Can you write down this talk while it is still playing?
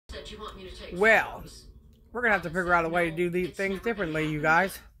Well, we're going to have to figure out a way to do these things differently, you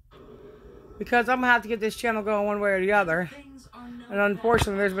guys. Because I'm going to have to get this channel going one way or the other. And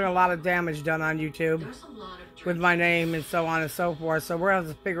unfortunately, there's been a lot of damage done on YouTube with my name and so on and so forth. So we're going to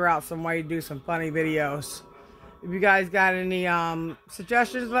have to figure out some way to do some funny videos. If you guys got any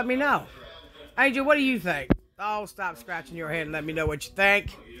suggestions, let me know. Angel, what do you think? Oh, stop scratching your head and let me know what you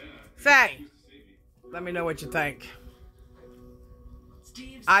think. Say, let me know what you think.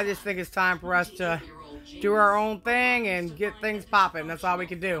 I just think it's time for us to do our own thing and get things popping. That's all we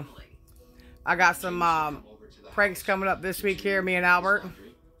can do. I got some pranks coming up this week here, me and Albert.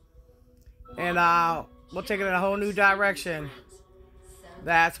 And we'll take it in a whole new direction.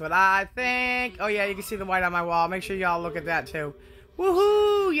 That's what I think. Oh yeah, you can see the white on my wall. Make sure y'all look at that too.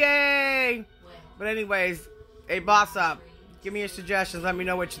 Woohoo! Yay! But anyways, hey, boss up. Give me your suggestions. Let me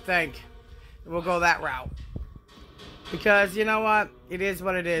know what you think. And we'll go that route. Because you know what? It is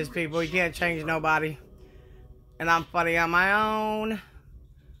what it is, people. You can't change nobody. And I'm funny on my own.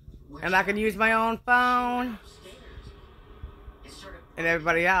 And I can use my own phone. And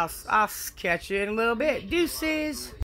everybody else, I'll catch you in a little bit. Deuces.